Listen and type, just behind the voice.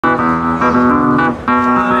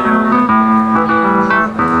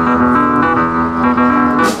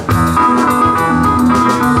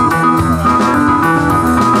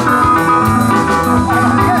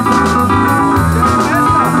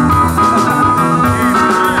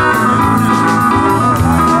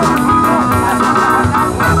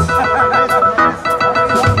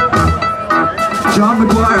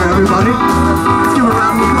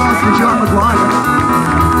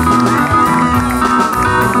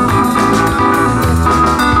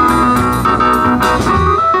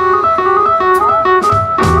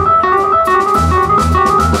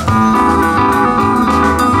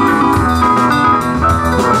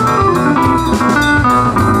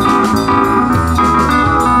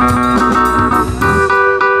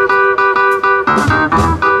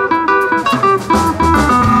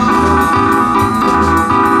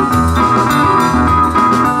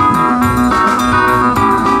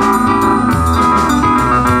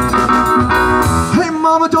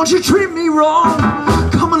don't you treat me wrong.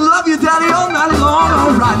 Come and love your daddy all night long.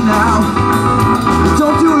 All right now,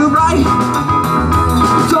 don't do it right.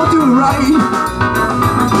 Don't do it right.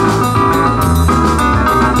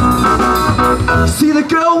 See the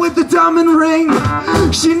girl with the diamond ring?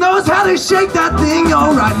 She knows how to shake that thing.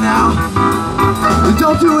 All right now,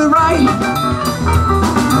 don't do it right.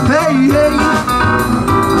 Hey, hey.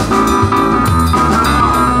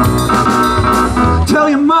 Tell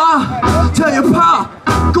your ma, tell your pa,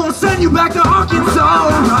 gonna send you back to Arkansas.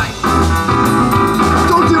 All right,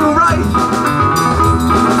 don't do it right.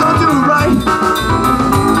 Don't do it right.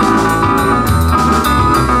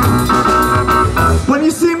 When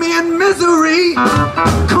you see me in misery,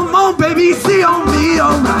 come on baby, see on me.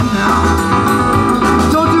 All right now,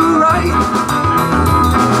 don't do it right.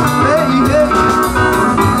 Hey, hey.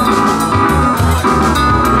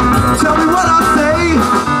 Tell me what I say.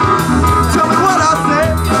 Tell me what I say.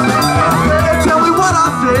 Tell me what I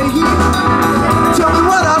say. Tell me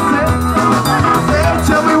what I say.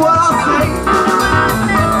 Tell me what I say.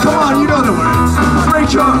 Come on, you know the words.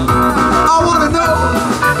 Rachel, I wanna know.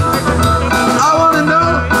 I wanna know.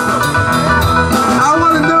 I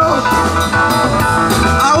wanna know.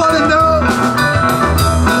 I wanna know.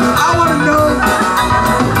 I wanna know.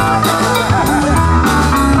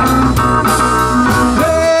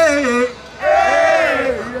 Hey.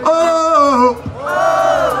 Oh.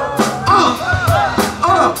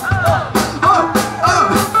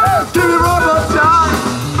 Give me one more time.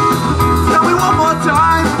 Tell me one more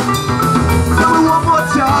time. Tell me one more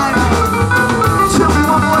time. Tell me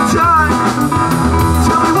one more time.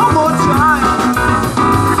 Tell me one more time.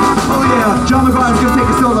 Oh yeah, John McGuire's gonna take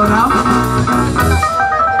a solo now.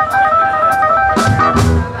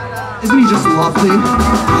 Isn't he just lovely?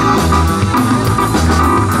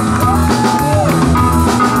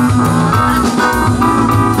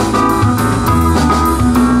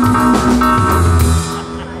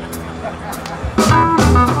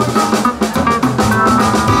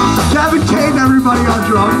 Everybody on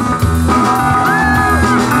drums.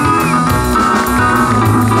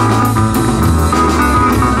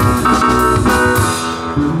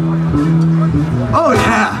 Oh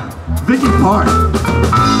yeah, Vicky Park.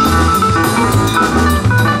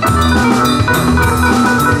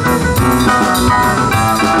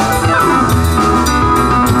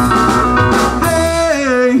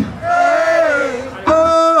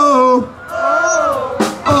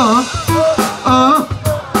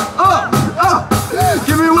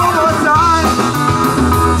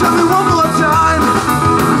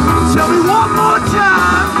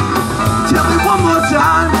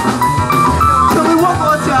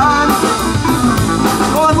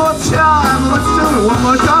 One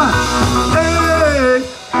more time. Hey, hey,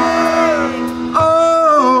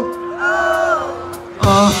 oh,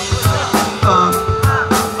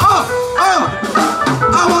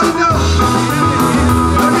 I wanna know.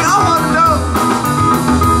 Maybe I wanna know.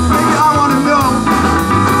 Maybe I wanna know.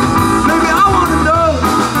 Maybe I wanna know.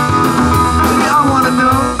 Maybe I wanna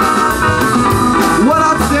know what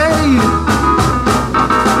I say.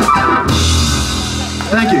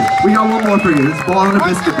 Thank you. We got one more for you. This is Ball and a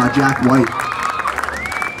Biscuit by Jack White.